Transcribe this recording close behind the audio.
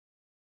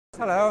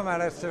Hello, I'm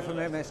Alasdair from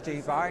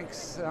MSG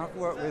Bikes. I've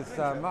worked with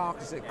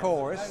Marcus at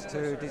Qoroz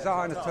to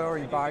design a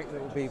touring bike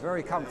that will be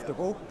very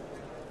comfortable.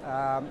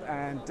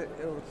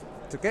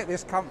 To get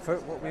this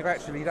comfort, what we've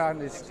actually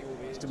done is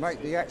to make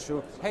the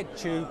actual head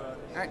tube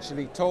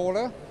actually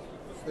taller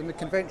than the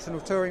conventional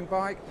touring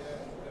bike.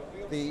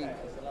 The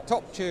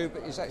top tube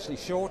is actually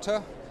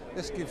shorter.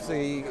 This gives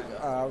the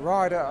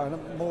rider a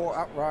more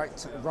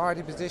upright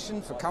riding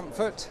position for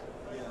comfort.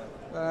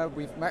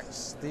 We've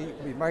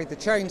made the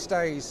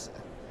chainstays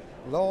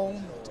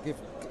long to give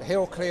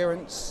hill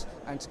clearance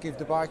and to give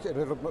the bike a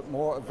little bit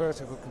more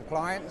vertical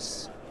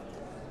compliance.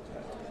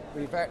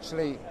 We've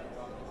actually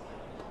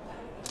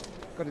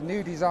got a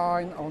new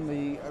design on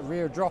the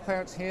rear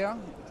dropouts here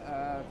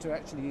to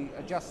actually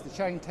adjust the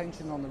chain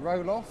tension on the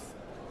roll-off.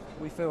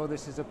 We feel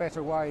this is a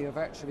better way of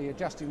actually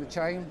adjusting the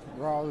chain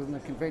rather than the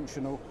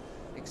conventional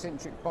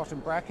eccentric bottom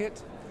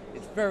bracket.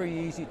 It's very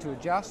easy to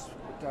adjust.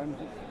 I'm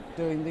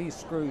doing these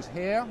screws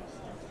here,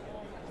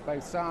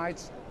 both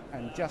sides,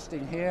 and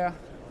adjusting here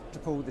to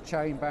pull the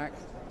chain back.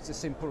 It's a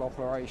simple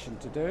operation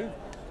to do.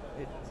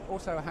 It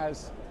also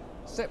has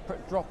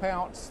separate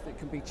dropouts that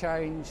can be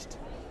changed.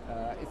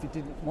 If you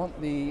didn't want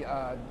the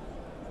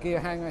gear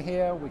hanger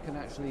here, we can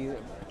actually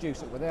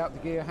produce it without the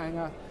gear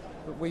hanger.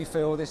 But we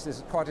feel this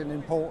is quite an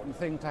important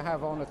thing to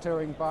have on a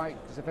touring bike,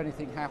 because if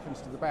anything happens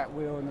to the back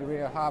wheel and the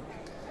rear hub,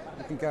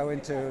 you can go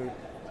into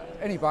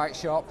any bike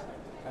shop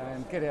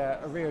and get a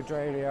rear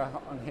derailleur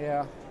on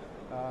here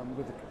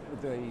with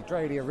the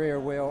derailleur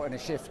rear wheel and a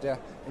shifter,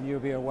 and you'll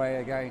be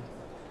away again.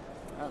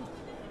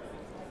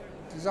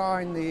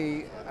 Design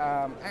the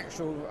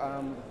actual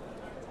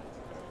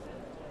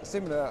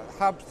similar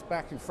hubs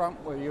back and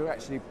front, where you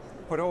actually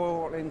put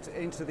oil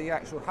into the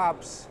actual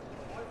hubs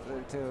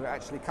to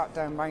actually cut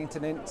down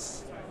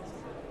maintenance.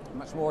 A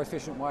much more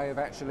efficient way of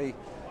actually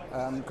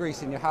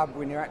greasing your hub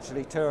when you're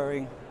actually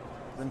touring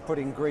than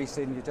putting grease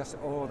in. You just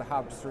oil the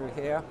hubs through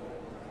here.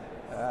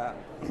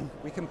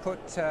 We can put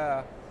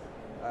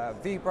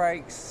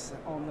V-brakes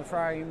on the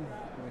frame.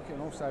 We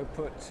can also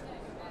put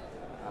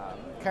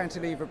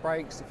cantilever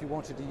brakes if you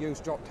wanted to use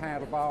drop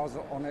handlebars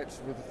on it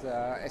with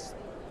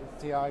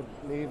STI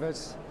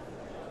levers.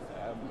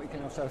 We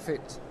can also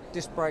fit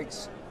disc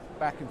brakes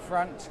back and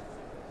front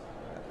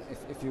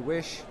if you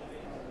wish.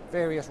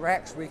 Various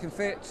racks we can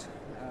fit.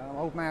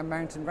 Old man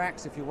mountain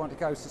racks if you want to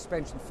go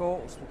suspension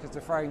forks, because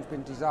the frame's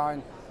been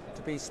designed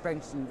to be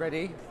suspension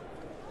ready.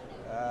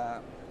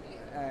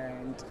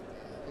 And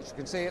as you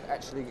can see, it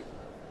actually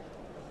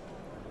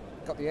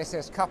got the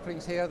SS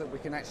couplings here that we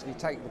can actually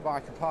take the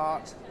bike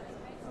apart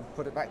and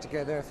put it back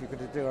together if you're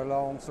going to do a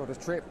long sort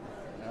of trip,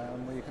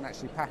 where you can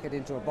actually pack it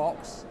into a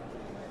box.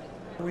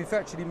 We've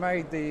actually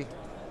made the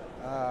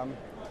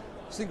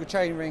single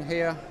chain ring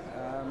here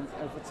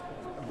of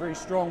a very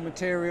strong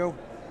material,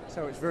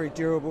 so it's very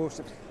durable.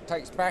 So if it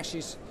takes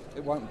bashes,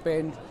 it won't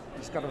bend.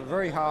 It's got a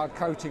very hard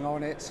coating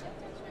on it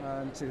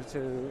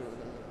to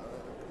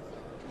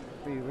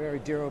be very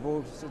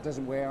durable, so it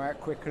doesn't wear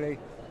out quickly.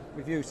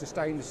 We've used a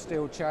stainless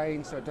steel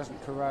chain so it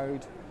doesn't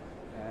corrode.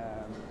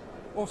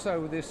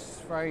 Also with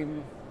this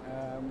frame,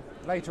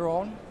 later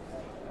on,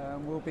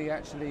 we'll be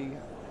actually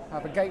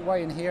have a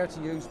gateway in here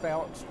to use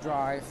belt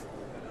drive.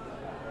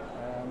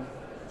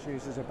 Which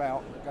uses a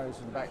belt that goes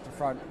from back to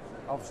front,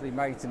 obviously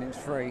maintenance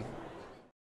free.